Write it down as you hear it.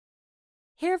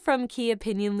Hear from key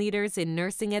opinion leaders in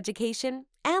nursing education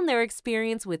and their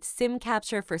experience with Sim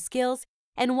Capture for Skills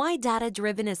and why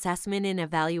data-driven assessment and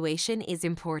evaluation is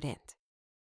important.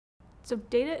 So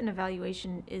data and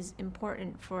evaluation is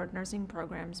important for nursing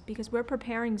programs because we're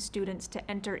preparing students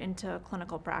to enter into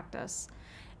clinical practice.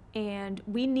 And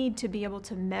we need to be able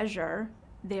to measure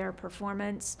their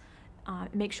performance,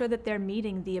 make sure that they're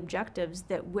meeting the objectives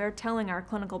that we're telling our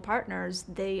clinical partners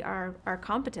they are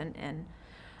competent in.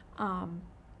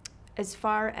 As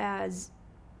far as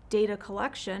data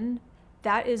collection,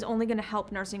 that is only going to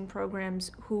help nursing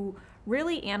programs who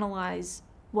really analyze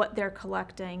what they're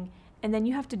collecting, and then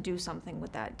you have to do something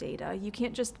with that data. You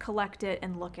can't just collect it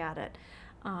and look at it.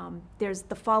 There's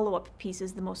the follow-up piece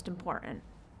is the most important.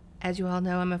 As you all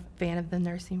know, I'm a fan of the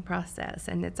nursing process,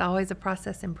 and it's always a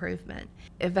process improvement.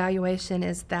 Evaluation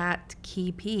is that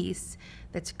key piece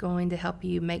that's going to help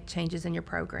you make changes in your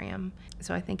program.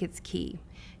 So I think it's key.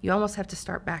 You almost have to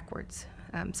start backwards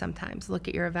sometimes. Look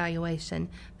at your evaluation,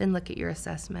 then look at your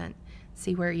assessment,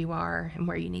 see where you are and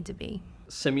where you need to be.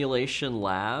 Simulation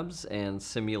labs and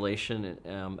simulation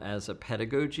as a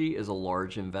pedagogy is a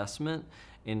large investment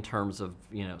in terms of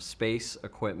space,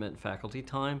 equipment, faculty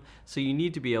time. So you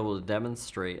need to be able to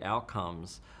demonstrate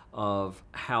outcomes of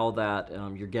how that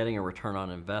you're getting a return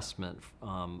on investment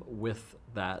with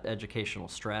that educational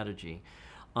strategy.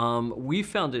 We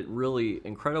found it really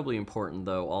incredibly important,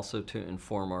 though, also to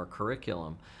inform our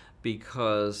curriculum,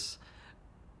 because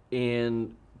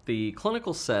in the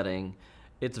clinical setting,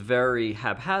 it's very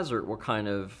haphazard what kind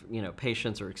of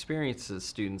patients or experiences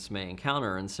students may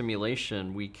encounter. In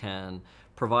simulation, we can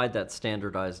provide that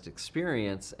standardized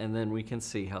experience, and then we can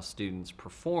see how students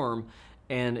perform,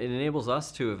 and it enables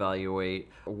us to evaluate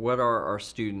what are our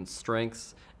students'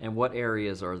 strengths and what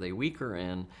areas are they weaker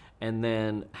in, and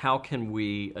then how can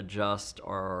we adjust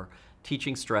our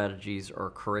teaching strategies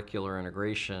or curricular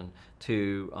integration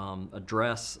to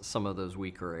address some of those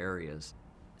weaker areas.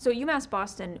 So at UMass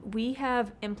Boston, we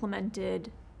have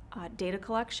implemented data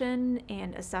collection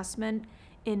and assessment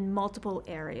in multiple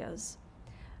areas.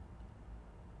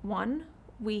 One,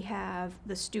 we have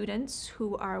the students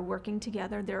who are working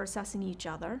together, they're assessing each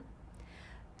other.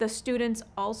 The students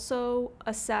also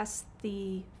assess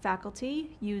the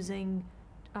faculty using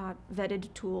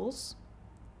vetted tools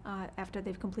after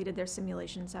they've completed their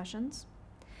simulation sessions.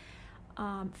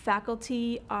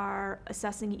 Faculty are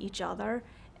assessing each other,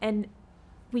 and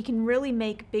we can really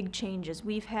make big changes.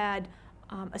 We've had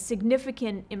a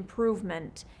significant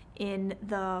improvement in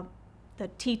the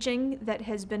teaching that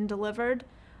has been delivered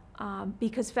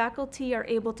because faculty are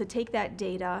able to take that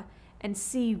data and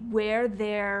see where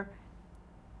there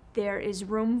is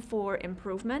room for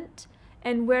improvement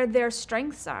and where their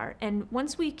strengths are. And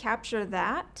once we capture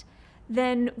that,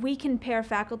 then we can pair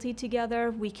faculty together.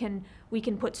 We can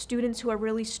put students who are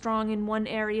really strong in one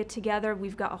area together.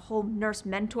 We've got a whole nurse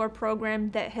mentor program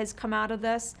that has come out of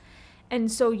this.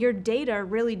 And so your data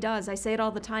really does, I say it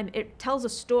all the time, it tells a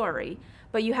story,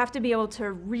 but you have to be able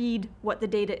to read what the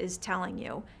data is telling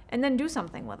you and then do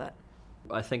something with it.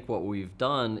 I think what we've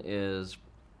done is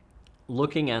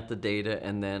looking at the data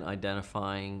and then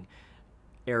identifying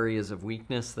areas of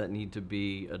weakness that need to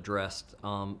be addressed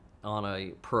on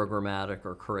a programmatic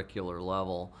or curricular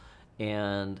level,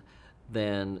 and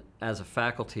then as a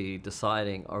faculty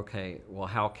deciding, okay, well,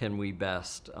 how can we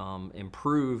best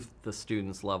improve the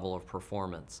student's level of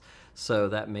performance? So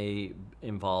that may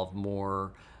involve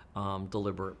more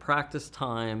deliberate practice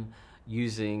time,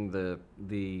 using the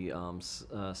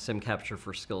Sim Capture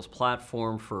for Skills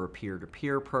platform for a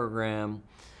peer-to-peer program,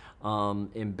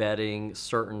 embedding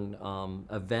certain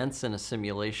events in a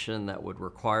simulation that would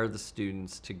require the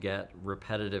students to get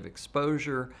repetitive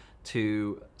exposure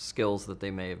to skills that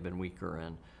they may have been weaker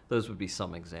in. Those would be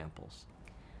some examples.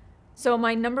 So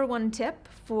my number one tip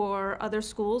for other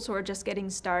schools who are just getting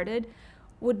started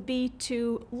would be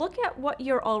to look at what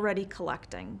you're already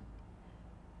collecting.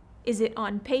 Is it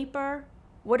on paper?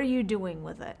 What are you doing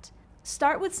with it?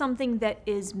 Start with something that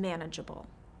is manageable.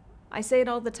 I say it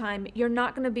all the time, you're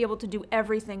not going to be able to do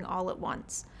everything all at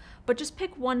once. But just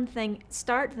pick one thing,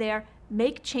 start there,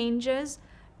 make changes.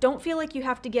 Don't feel like you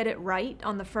have to get it right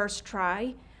on the first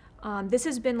try. This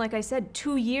has been, like I said,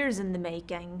 2 years in the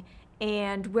making,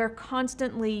 and we're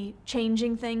constantly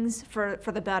changing things for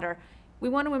the better. We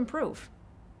want to improve.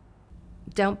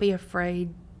 Don't be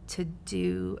afraid to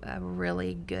do a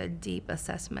really good, deep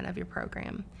assessment of your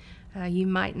program. You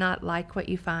might not like what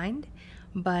you find,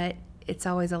 but it's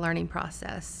always a learning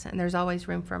process, and there's always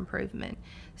room for improvement.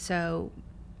 So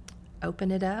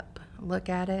open it up, look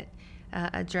at it,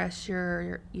 address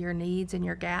your needs and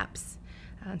your gaps,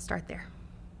 and start there.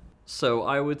 So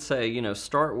I would say, you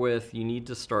need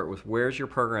to start with where's your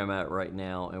program at right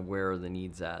now and where are the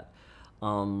needs at.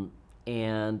 And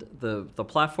the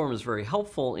platform is very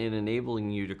helpful in enabling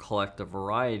you to collect a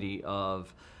variety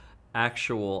of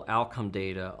actual outcome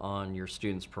data on your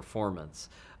students' performance.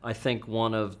 I think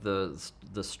one of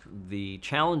the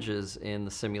challenges in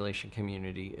the simulation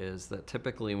community is that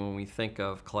typically when we think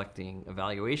of collecting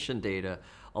evaluation data,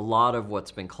 a lot of what's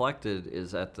been collected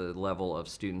is at the level of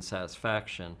student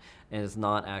satisfaction and is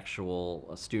not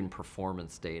actual student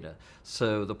performance data.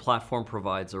 So the platform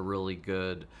provides a really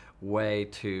good way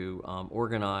to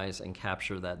organize and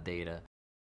capture that data.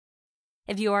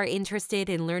 If you are interested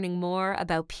in learning more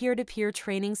about peer-to-peer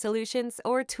training solutions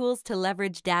or tools to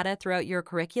leverage data throughout your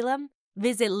curriculum,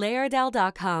 visit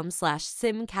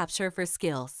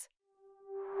laerdal.com/simcaptureforskills.